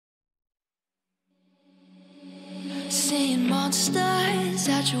monsters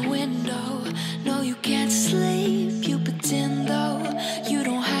out your window. No, you can't sleep, you pretend though. You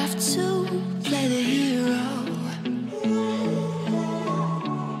don't have to play the hero.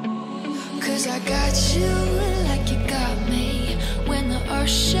 'Cause I got you like you got me. When the earth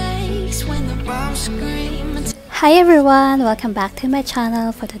shakes, when the bombs scream. Hi everyone, welcome back to my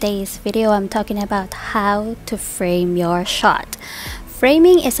channel. For today's video, I'm talking about how to frame your shot.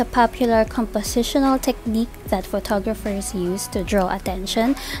 Framing is a popular compositional technique that photographers use to draw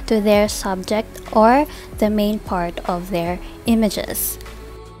attention to their subject or the main part of their images.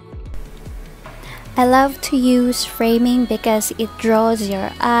 I love to use framing because it draws your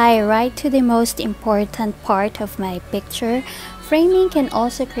eye right to the most important part of my picture. Framing can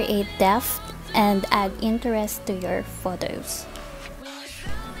also create depth and add interest to your photos.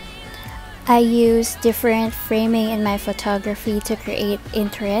 I use different framing in my photography to create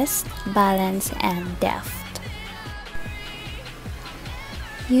interest, balance, and depth.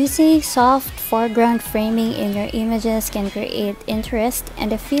 Using soft foreground framing in your images can create interest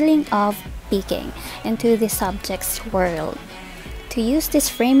and a feeling of peeking into the subject's world. To use this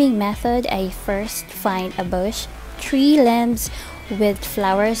framing method, I first find a bush, tree limbs with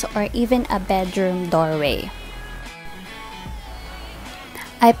flowers, or even a bedroom doorway.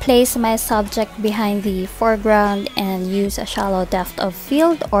 I place my subject behind the foreground and use a shallow depth of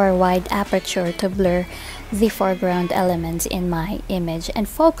field or wide aperture to blur the foreground elements in my image and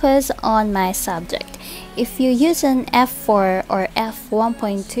focus on my subject. If you use an f4 or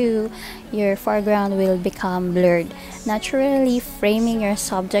f1.2, your foreground will become blurred, naturally framing your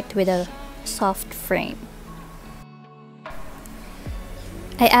subject with a soft frame.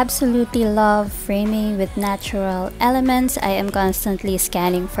 I absolutely love framing with natural elements. I am constantly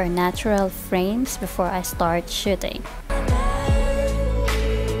scanning for natural frames before I start shooting.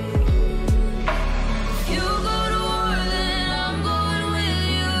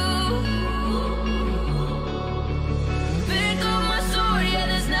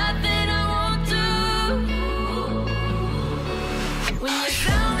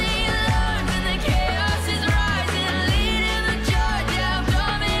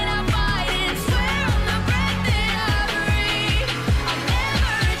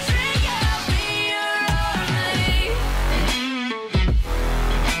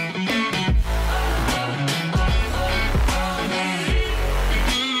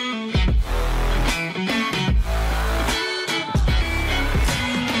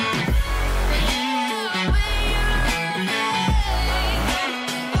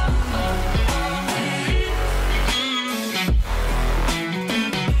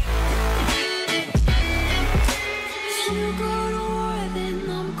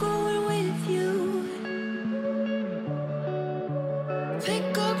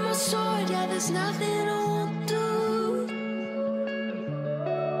 Pick up my sword, yeah, there's nothing I won't do.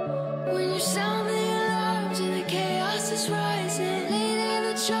 When you sound the alarms and the chaos is rising, leading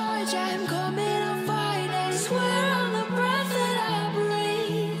the charge, I'm coming, I'm fighting. Swear on the breath that I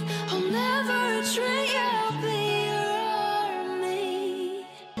breathe, I'll never retreat, yeah, I'll be your army.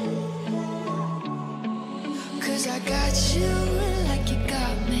 'Cause I got you like you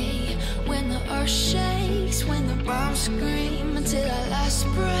got me. When the earth shakes, when the bombs scream, until our last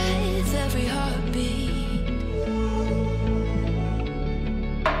breath, every heartbeat.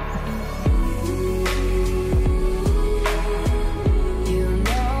 You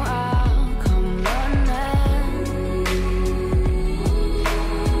know I'll come running.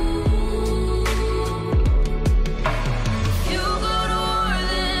 You go to war,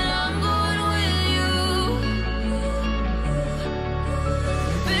 then I'm going with you.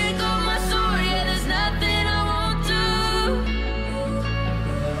 Pick up my sword, yeah, there's nothing I won't do.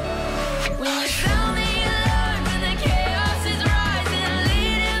 When you sound the alarm and the chaos is rising,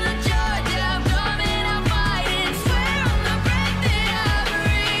 leading the charge, yeah, I'm coming, I'm fighting. Swear on the breath that I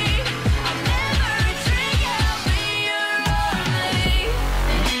breathe, I'll never retreat, yeah, I'll be your army.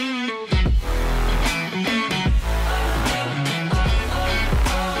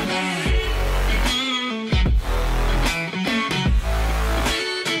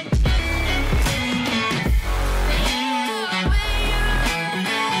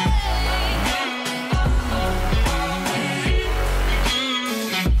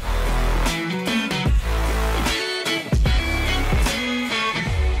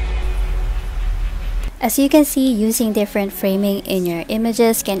 As you can see, using different framing in your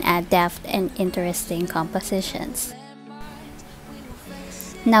images can add depth and interesting compositions.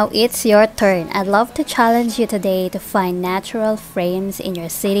 Now it's your turn. I'd love to challenge you today to find natural frames in your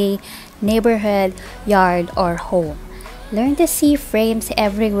city, neighborhood, yard, or home. Learn to see frames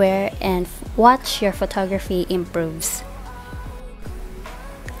everywhere and watch your photography improves.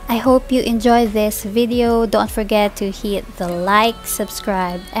 I hope you enjoyed this video. Don't forget to hit the like,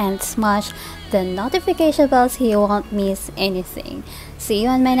 subscribe, and smash the notification bell so you won't miss anything. See you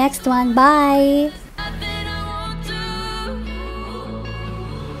on my next one. Bye!